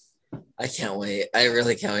crazy. I can't wait. I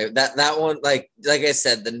really can't wait. That one, like I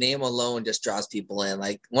said, the name alone just draws people in.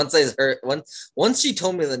 Like once she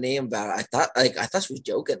told me the name about it, I thought she was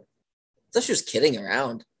joking. I thought she was kidding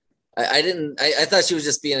around. I didn't. I thought she was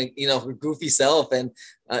just being, her goofy self. And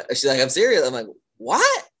she's like, "I'm serious." I'm like,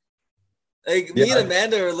 "What?" Like me and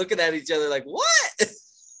Amanda were looking at each other like, "What?"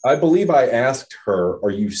 I believe I asked her, "Are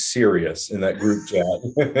you serious?" in that group chat.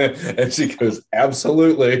 And she goes,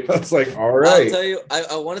 "Absolutely." I was like, "All right." I'll tell you,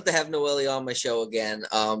 I wanted to have Noelle on my show again.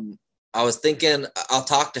 I was thinking I'll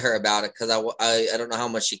talk to her about it because I don't know how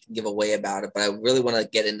much she can give away about it, but I really want to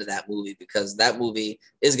get into that movie because that movie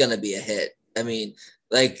is going to be a hit. I mean,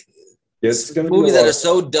 like it's going to movies that are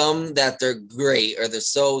so dumb that they're great, or they're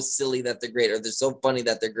so silly that they're great, or they're so funny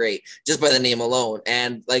that they're great just by the name alone.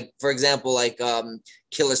 And like, for example, like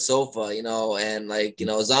Killer Sofa, and like,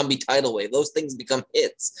 Zombie Tidal Wave, those things become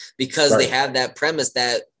hits because they have that premise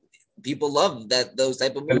that people love, those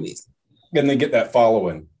type of movies. And they get that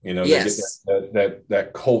following, Yes. They get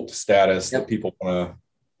that cult status that people want to,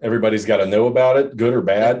 everybody's got to know about it, good or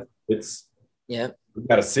bad. It's, we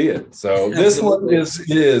got to see it. So this one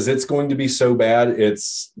it's going to be so bad.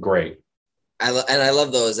 It's great. I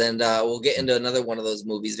love those, and we'll get into another one of those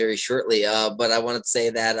movies very shortly. But I wanted to say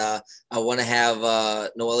that I want to have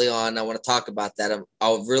Noelle on. I want to talk about that.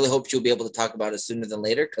 I really hope she'll be able to talk about it sooner than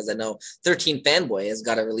later because I know 13 Fanboy has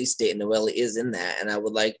got a release date, and Noelle is in that. And I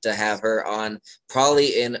would like to have her on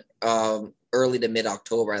probably in early to mid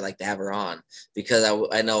October. I'd like to have her on because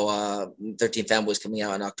I know 13 Fanboy is coming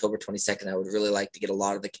out on October 22nd. I would really like to get a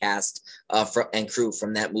lot of the cast and crew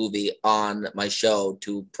from that movie on my show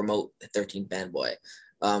to promote 13 Fanboy.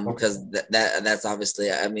 Because that's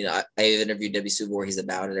obviously, I mean, I interviewed Debbie Subor, he's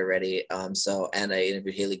about it already. And I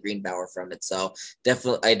interviewed Haley Greenbauer from it. So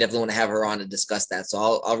I definitely want to have her on to discuss that.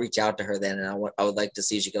 So I'll reach out to her then, and I would like to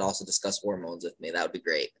see if she could also discuss Hormones with me. That would be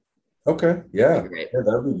great. Okay. Yeah.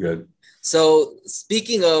 That would be good. So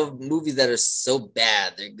speaking of movies that are so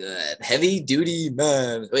bad, they're good. Heavy Duty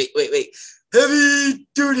Man. Wait. Heavy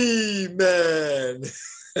Duty Man.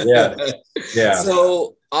 Yeah.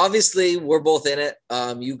 So obviously we're both in it.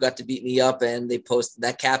 You got to beat me up, and they posted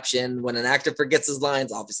that caption: when an actor forgets his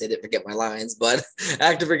lines. Obviously I didn't forget my lines, but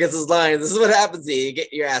actor forgets his lines. This is what happens to you. You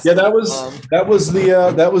get your ass. Yeah, that was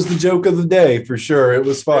the joke of the day for sure. It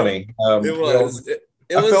was funny. It was.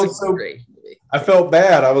 It was so great. I felt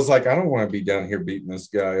bad. I was like, I don't want to be down here beating this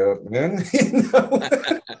guy up, man.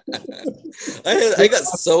 I got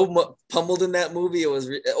so pummeled in that movie. It was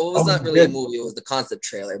not really a movie. It was the concept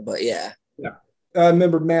trailer, but yeah. I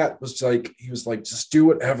remember Matt was like, just do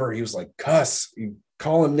whatever. He was like, cuss, you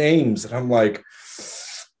call him names. And I'm like,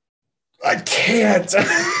 I can't.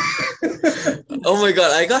 Oh my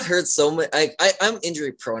God. I got hurt so much. I'm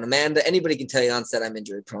injury prone. Amanda, anybody can tell you on set I'm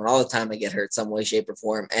injury prone. All the time I get hurt some way, shape, or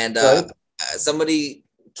form. And somebody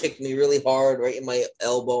kicked me really hard right in my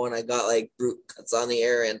elbow, and I got like brute cuts on the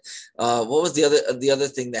air. And what was the other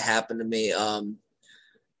thing that happened to me?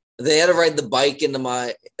 They had to ride the bike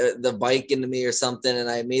into me or something, and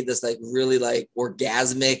I made this like really like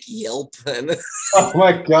orgasmic yelp. Oh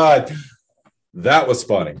my God, that was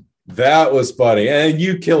funny. And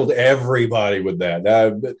you killed everybody with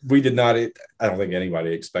that. We did not. I don't think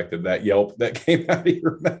anybody expected that yelp that came out of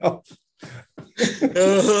your mouth.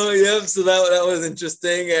 Yep. So that was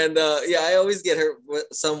interesting, and I always get hurt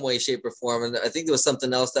some way, shape, or form. And I think there was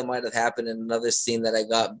something else that might have happened in another scene that I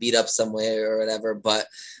got beat up some way or whatever. But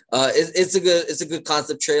it's a good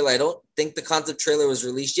concept trailer. I don't think the concept trailer was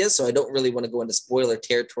released yet, so I don't really want to go into spoiler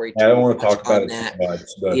territory. I don't want to talk about it too much.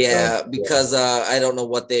 But, because I don't know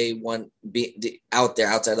what they want out there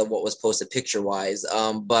outside of what was posted picture wise.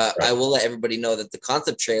 But right. I will let everybody know that the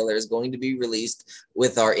concept trailer is going to be released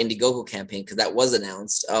with our Indiegogo campaign, because that was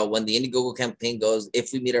announced. When the Indiegogo campaign goes,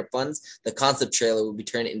 if we meet our funds, the concept trailer will be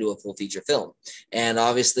turned into a full feature film. And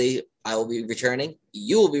obviously I will be returning.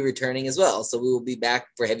 You will be returning as well. So we will be back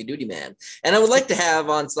for Heavy Duty Man. And I would like to have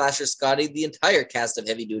on Slasher Scotty the entire cast of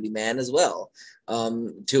Heavy Duty Man as well. As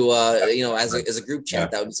a group chat.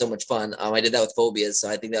 That would be so much fun. I did that with Phobias, so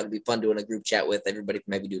I think that would be fun doing a group chat with everybody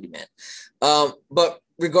from Heavy Duty Man. But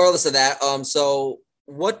regardless of that, so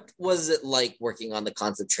what was it like working on the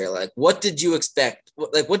concept trailer? Like, what did you expect?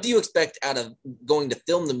 Like, what do you expect out of going to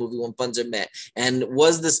film the movie when funds are met? And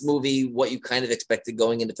was this movie what you kind of expected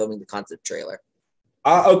going into filming the concept trailer?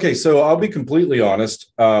 Okay, so I'll be completely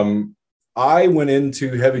honest. I went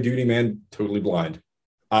into Heavy Duty Man totally blind.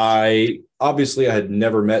 I had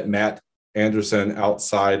never met Matt Anderson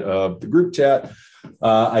outside of the group chat.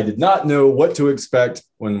 I did not know what to expect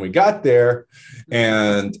when we got there,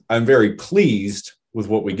 and I'm very pleased with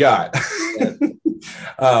what we got.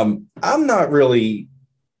 I'm not really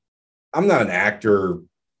I'm not an actor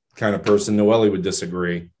kind of person. Noelle would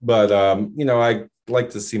disagree, but I like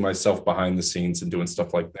to see myself behind the scenes and doing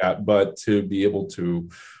stuff like that. But to be able to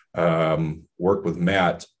work with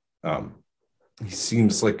Matt, he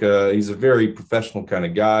seems like he's a very professional kind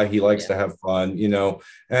of guy. He likes to have fun,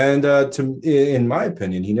 and in my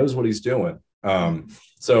opinion, he knows what he's doing.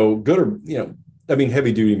 So good or, I mean,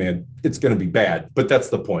 Heavy Duty Man, it's going to be bad, but that's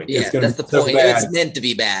the point. Yeah, it's going that's to the point. Bad. It's meant to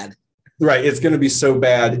be bad. Right. It's going to be so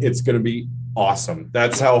bad. It's going to be awesome.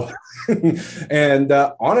 That's how. And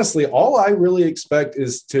honestly, all I really expect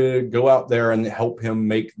is to go out there and help him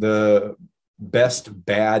make the best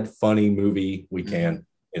bad, funny movie we can.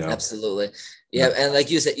 Absolutely. Yeah. And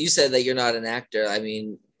like you said that you're not an actor. I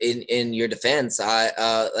mean, in your defense,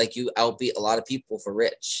 like you outbeat a lot of people for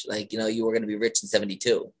Rich. Like, you were going to be Rich in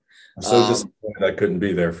 72. I'm so disappointed I couldn't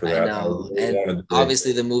be there for that. I know. And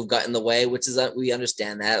obviously the move got in the way, which is we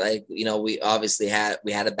understand that. Like, we obviously had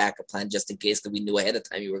a backup plan just in case, because we knew ahead of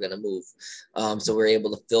time you were going to move. So we were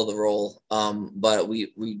able to fill the role. But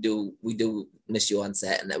we do miss you on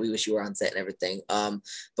set, and that we wish you were on set and everything.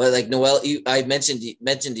 But like Noelle, I mentioned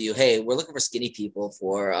to you, hey, we're looking for skinny people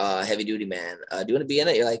for Heavy Duty Man. Do you want to be in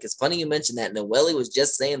it? You're like, it's funny you mentioned that. Noelle was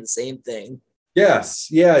just saying the same thing. Yes.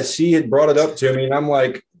 Yeah. She had brought it up to me, and I'm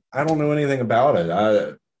like, I don't know anything about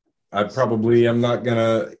it. I probably am not going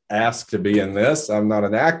to ask to be in this. I'm not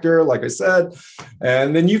an actor, like I said.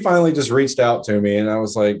 And then you finally just reached out to me, and I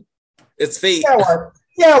was like, it's fate.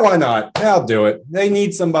 Why not? I'll do it. They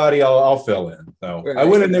need somebody. I'll fill in. So right. I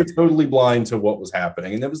went in there totally blind to what was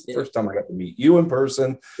happening. And it was the first time I got to meet you in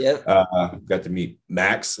person. Yep. Got to meet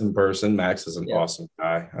Max in person. Max is an awesome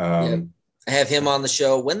guy. I have him on the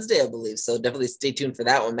show Wednesday, I believe. So definitely stay tuned for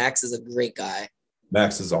that one. Max is a great guy.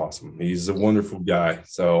 Max is awesome. He's a wonderful guy.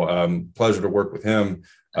 So pleasure to work with him.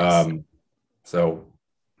 Nice. So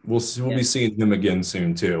we'll be seeing him again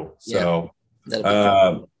soon too. So,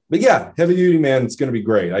 but yeah, Heavy Duty Man, it's going to be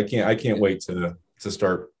great. I can't wait to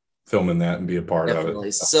start filming that and be a part of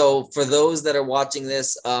it. So for those that are watching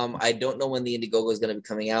this, I don't know when the Indiegogo is going to be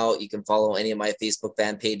coming out. You can follow any of my Facebook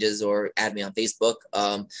fan pages or add me on Facebook.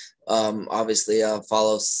 Obviously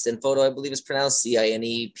follow Cinephoto, I believe it's pronounced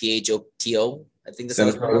CINEPHOTO. I think that's how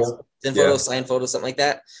it's pronounced. Cinephoto, Sign Photo, something like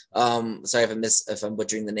that. Sorry if I'm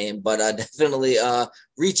butchering the name, but definitely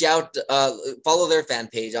reach out, follow their fan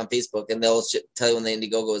page on Facebook, and they'll tell you when the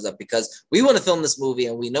Indiegogo is up, because we want to film this movie,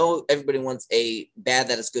 and we know everybody wants a bad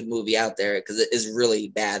that is good movie out there, because it is really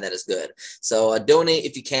bad that is good. So donate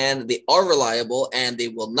if you can. They are reliable, and they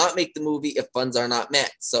will not make the movie if funds are not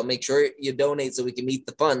met. So make sure you donate so we can meet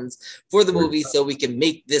the funds for the movie, so we can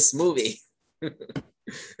make this movie.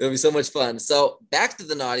 It'll be so much fun. So back to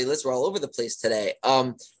the naughty list. We're all over the place today.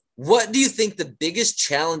 What do you think the biggest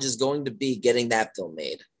challenge is going to be getting that film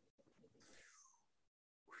made?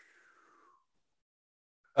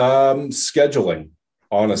 Scheduling,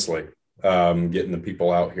 honestly. Getting the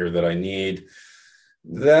people out here that I need.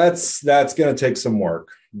 That's going to take some work,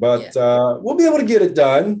 but we'll be able to get it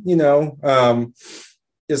done.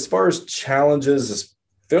 As far as challenges,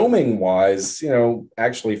 filming wise,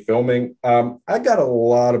 actually filming, I'm going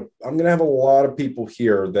to have a lot of people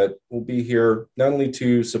here that will be here not only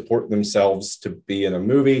to support themselves to be in a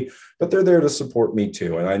movie, but they're there to support me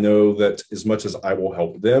too. And I know that as much as I will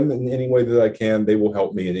help them in any way that I can, they will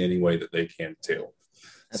help me in any way that they can too.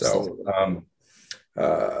 Absolutely. So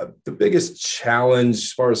the biggest challenge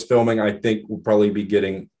as far as filming, I think, will probably be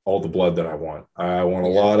getting all the blood that I want. I want a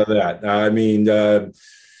lot of that. I mean,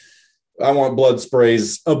 I want blood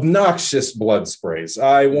sprays, obnoxious blood sprays.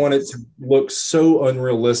 I want it to look so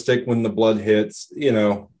unrealistic when the blood hits.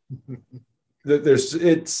 You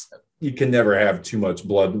can never have too much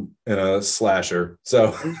blood in a slasher.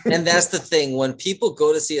 So, and that's the thing. When people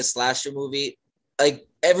go to see a slasher movie, like,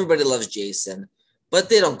 everybody loves Jason, but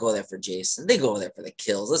they don't go there for Jason. They go there for the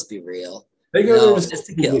kills. Let's be real. They go there just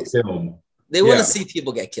to kills. They want to see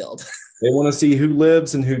people get killed. They want to see who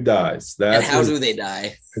lives and who dies. And how do they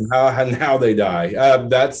die? And how they die.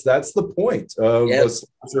 That's the point of a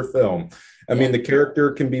slasher film. I mean, the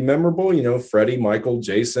character can be memorable. Freddy, Michael,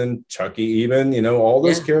 Jason, Chucky, even. All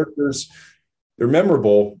those characters, they're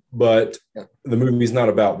memorable, but the movie's not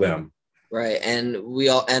about them. Right, and we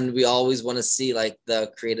always want to see like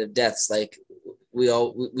the creative deaths, like.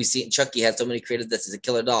 We see Chucky had so many creative deaths. He's a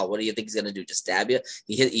killer doll. What do you think he's gonna do? Just stab you?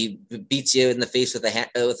 He beats you in the face with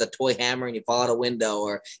a toy hammer and you fall out a window,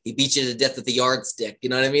 or he beats you to death with a yardstick. You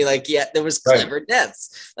know what I mean? Like, there was clever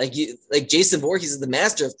deaths. Like Jason Voorhees is the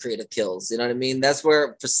master of creative kills. You know what I mean? That's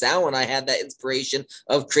where for Samhain I had that inspiration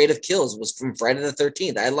of creative kills was from Friday the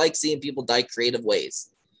 13th. I like seeing people die creative ways.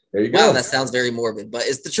 There you go. Wow, that sounds very morbid, but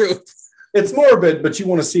it's the truth. it's morbid, but you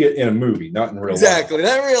want to see it in a movie, not in real life. Exactly,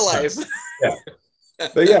 not in real life. Yeah.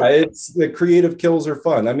 But yeah, it's the creative kills are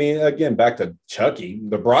fun. I mean, again, back to Chucky,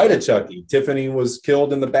 the bride of Chucky. Tiffany was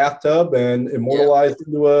killed in the bathtub and immortalized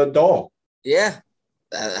into a doll. Yeah.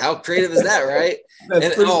 How creative is that, right? And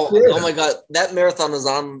oh my God, that marathon was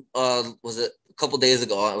on, was it a couple days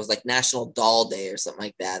ago? It was like National Doll Day or something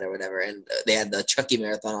like that or whatever. And they had the Chucky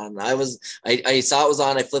marathon on. I saw it was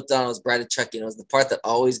on, I flipped on, it was Bride of Chucky. And it was the part that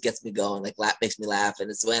always gets me going, like makes me laugh. And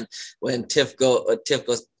it's when Tiff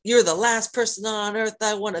goes, "You're the last person on earth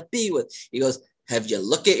I want to be with." He goes, "Have you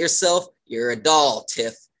look at yourself? You're a doll,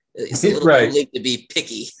 Tiff. It's a little too late to be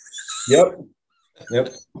picky." Yep.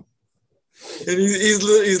 And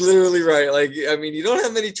he's literally right. Like, I mean, you don't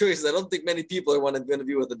have many choices. I don't think many people are going to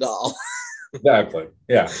be with a doll. Exactly.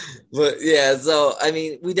 Yeah. But yeah, so I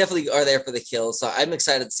mean, we definitely are there for the kills. So I'm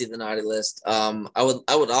excited to see the naughty list. I would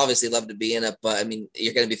obviously love to be in it, but I mean,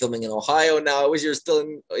 you're going to be filming in Ohio now. I wish you were still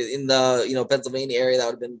in the Pennsylvania area. That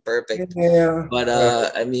would have been perfect. Yeah. But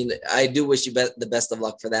I mean, I do wish you the best of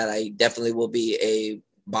luck for that. I definitely will be a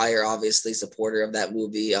buyer, obviously, supporter of that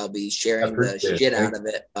movie. I'll be sharing the shit out of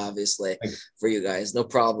it, obviously, for you guys. No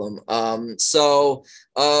problem. So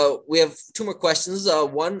we have two more questions.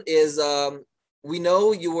 One is, we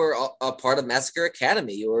know you were a part of Massacre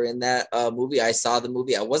Academy. You were in that movie. I saw the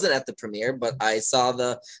movie. I wasn't at the premiere, but I saw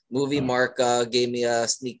the movie. Mark gave me a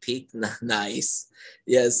sneak peek. Nice.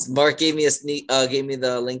 Yes, Mark gave me gave me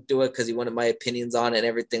the link to it because he wanted my opinions on it and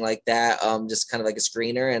everything like that. Just kind of like a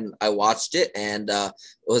screener, and I watched it, and it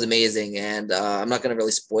was amazing. And I'm not gonna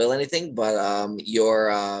really spoil anything, but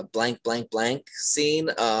your blank blank blank scene,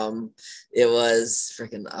 it was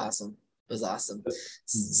freaking awesome. It was awesome.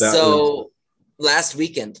 Last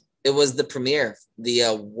weekend, it was the premiere,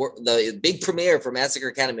 the big premiere for Massacre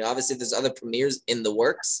Academy. Obviously, there's other premieres in the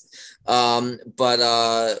works,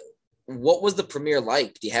 but what was the premiere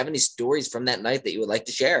like? Do you have any stories from that night that you would like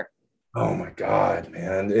to share? Oh my God,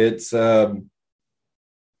 man. It's that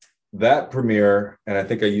premiere, and I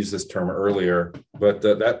think I used this term earlier, but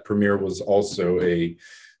that premiere was also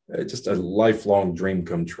just a lifelong dream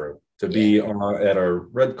come true to be at a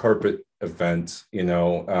red carpet event,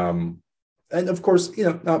 and of course,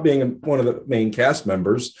 not being one of the main cast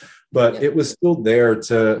members, but it was still there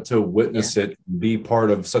to witness it, be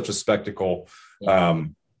part of such a spectacle.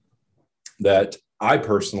 That I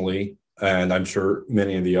personally, and I'm sure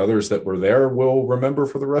many of the others that were there, will remember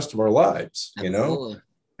for the rest of our lives,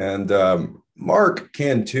 And Mark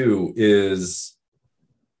Cantu is,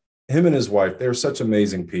 him and his wife, they're such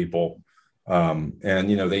amazing people. And,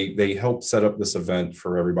 they helped set up this event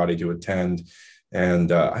for everybody to attend.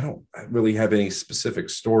 And I don't really have any specific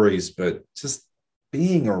stories, but just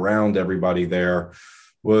being around everybody there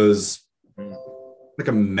was like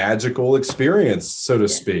a magical experience, so to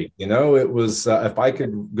speak. It was, if I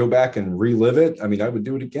could go back and relive it, I mean, I would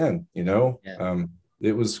do it again.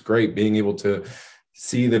 It was great being able to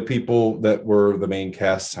see the people that were the main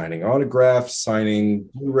cast signing autographs, signing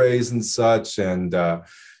Blu-rays and such, and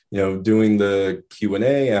doing the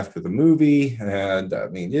Q&A after the movie. And I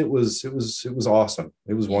mean, it was awesome.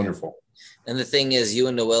 It was wonderful. And the thing is, you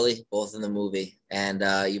and Noelle both in the movie, and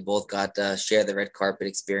you both got to share the red carpet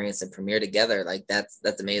experience and premiere together. Like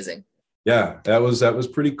that's amazing. Yeah, that was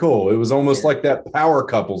pretty cool. It was almost like that power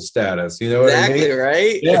couple status, exactly, what I mean?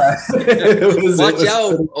 Right? Yeah. Watch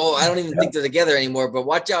out! Oh, I don't even think they're together anymore. But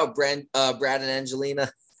watch out, Brad and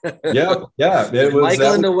Angelina. Yeah. It was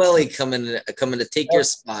Michael and Noelle coming to take your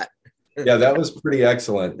spot. Yeah, that was pretty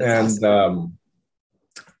excellent. That's awesome.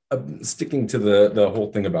 Sticking to the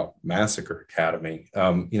whole thing about Massacre Academy,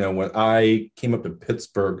 when I came up to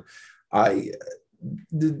Pittsburgh,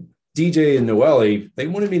 DJ and Noelle, they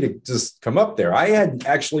wanted me to just come up there. I had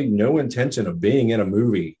actually no intention of being in a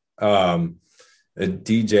movie.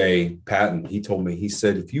 DJ Patton, he told me, he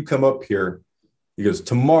said, if you come up here, he goes,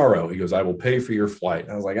 tomorrow, he goes, I will pay for your flight.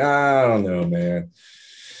 And I was like, I don't know, man.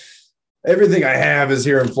 Everything I have is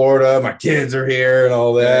here in Florida. My kids are here and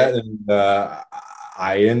all that. And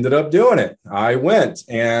I ended up doing it. I went,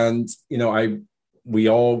 and, we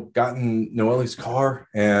all got in Noelle's car,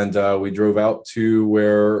 and we drove out to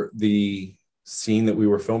where the scene that we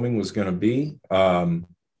were filming was going to be.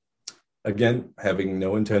 Again, having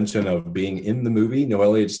no intention of being in the movie.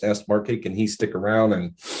 Noelle just asked Mark, hey, can he stick around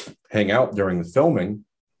and hang out during the filming?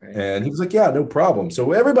 And he was like, yeah, no problem.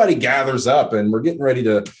 So everybody gathers up, and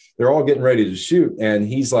they're all getting ready to shoot. And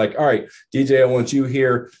he's like, all right, DJ, I want you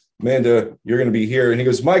here. Amanda, you're going to be here. And he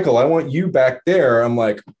goes, Michael, I want you back there. I'm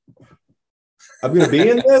like, I'm going to be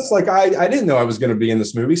in this? Like, I didn't know I was going to be in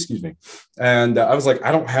this movie. Excuse me. And I was like,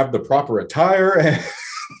 I don't have the proper attire.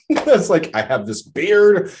 It's like, I have this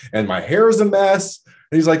beard and my hair is a mess.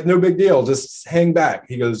 And he's like, no big deal. Just hang back.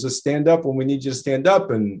 He goes, just stand up when we need you to stand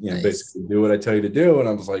up and, Nice. basically do what I tell you to do. And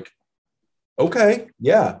I was like, okay,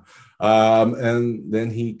 yeah. And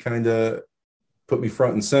then he kind of put me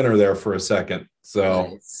front and center there for a second.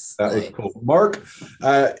 So that was cool. Mark,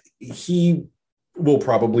 he will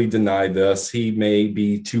probably deny this. He may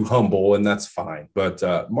be too humble, and that's fine. But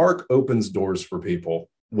Mark opens doors for people,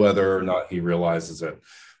 whether or not he realizes it.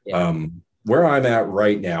 Yeah. Where I'm at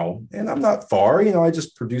right now, and I'm not far, I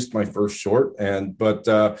just produced my first short, but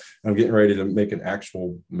I'm getting ready to make an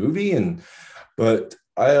actual movie, but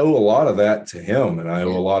I owe a lot of that to him, and I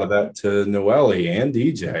owe a lot of that to Noelle and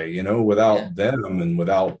DJ. Without them and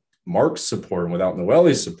without Mark's support and without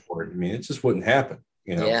Noelle's support, it just wouldn't happen.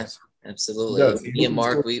 Yeah. Absolutely. Me and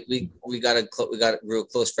Mark, we got a real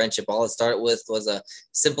close friendship. All it started with was a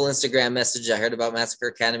simple Instagram message. I heard about Massacre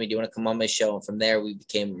Academy. Do you want to come on my show? And from there, we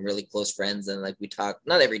became really close friends. And we talk,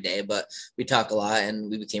 not every day, but we talk a lot, and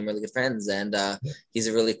we became really good friends. And he's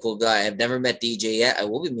a really cool guy. I've never met DJ yet. I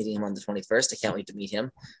will be meeting him on the 21st. I can't wait to meet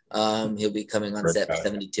him. He'll be coming on set for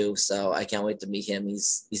 72. So I can't wait to meet him. He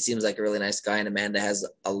seems like a really nice guy, and Amanda has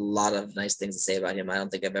a lot of nice things to say about him. I don't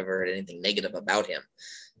think I've ever heard anything negative about him.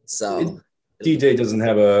 So DJ doesn't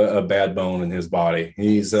have a bad bone in his body.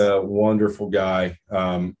 He's a wonderful guy.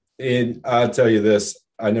 And I'll tell you this,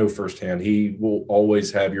 I know firsthand, he will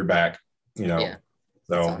always have your back, So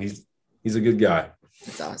awesome. He's a good guy.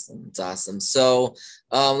 It's awesome. So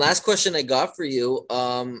last question I got for you.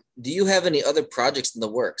 Do you have any other projects in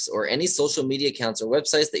the works or any social media accounts or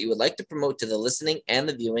websites that you would like to promote to the listening and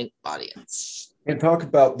the viewing audience? And talk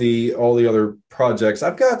about all the other projects.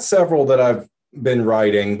 I've got several that I've been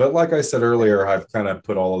writing, but like I said earlier, I've kind of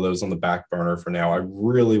put all of those on the back burner for now. I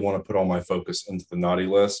really want to put all my focus into the Naughty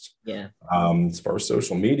List. Yeah. As far as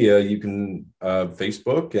social media, you can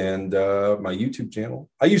Facebook and my YouTube channel.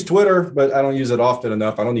 I use Twitter, but I don't use it often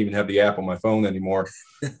enough. I don't even have the app on my phone anymore.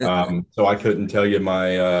 So I couldn't tell you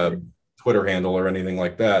my Twitter handle or anything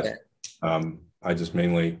like that. Yeah. I just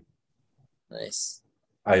mainly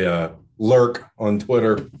I lurk on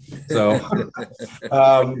Twitter. So,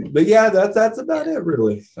 but yeah, that's about it,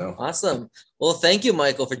 really. So awesome. Well, thank you,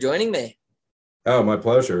 Michael, for joining me. Oh, my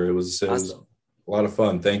pleasure. It was a lot of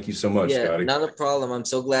fun. Thank you so much, Scotty. Not a problem. I'm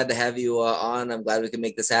so glad to have you on. I'm glad we can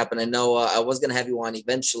make this happen. I know I was going to have you on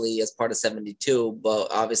eventually as part of 72, but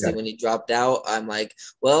obviously when you dropped out, I'm like,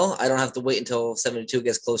 well, I don't have to wait until 72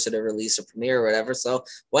 gets closer to release or premiere or whatever. So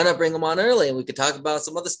why not bring them on early and we could talk about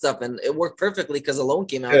some other stuff? And it worked perfectly because Alone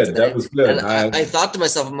came out today. That was good. And I thought to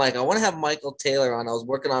myself, I'm like, I want to have Michael Taylor on. I was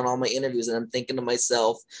working on all my interviews and I'm thinking to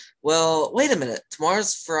myself, well, wait a minute.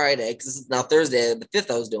 Tomorrow's Friday because this is now Thursday, the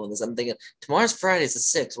 5th I was doing this. I'm thinking tomorrow's Friday,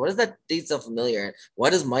 it's the 6th. What is that date so familiar?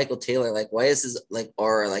 Why does Michael Taylor why is his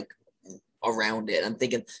aura around it? I'm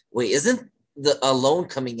thinking, wait, isn't the Alone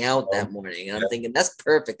coming out that morning? And I'm thinking that's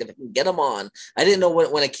perfect if I can get him on. I didn't know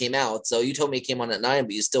when it came out, so you told me it came on at 9,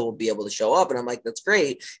 but you still will be able to show up. And I'm like, that's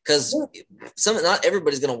great because not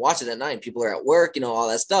everybody's gonna watch it at 9. People are at work, all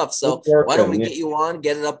that stuff. So why don't we get you on,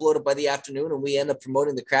 get it uploaded by the afternoon, and we end up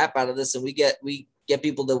promoting the crap out of this, and we get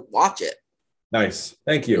people to watch it. Nice,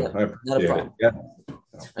 thank you. I appreciate not a problem. It. Yeah.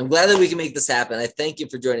 I'm glad that we can make this happen. I thank you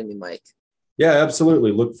for joining me, Mike. Yeah,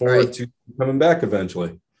 absolutely. Look forward to coming back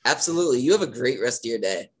eventually. Absolutely. You have a great rest of your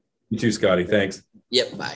day. You too, Scotty. Thanks. Yep. Bye.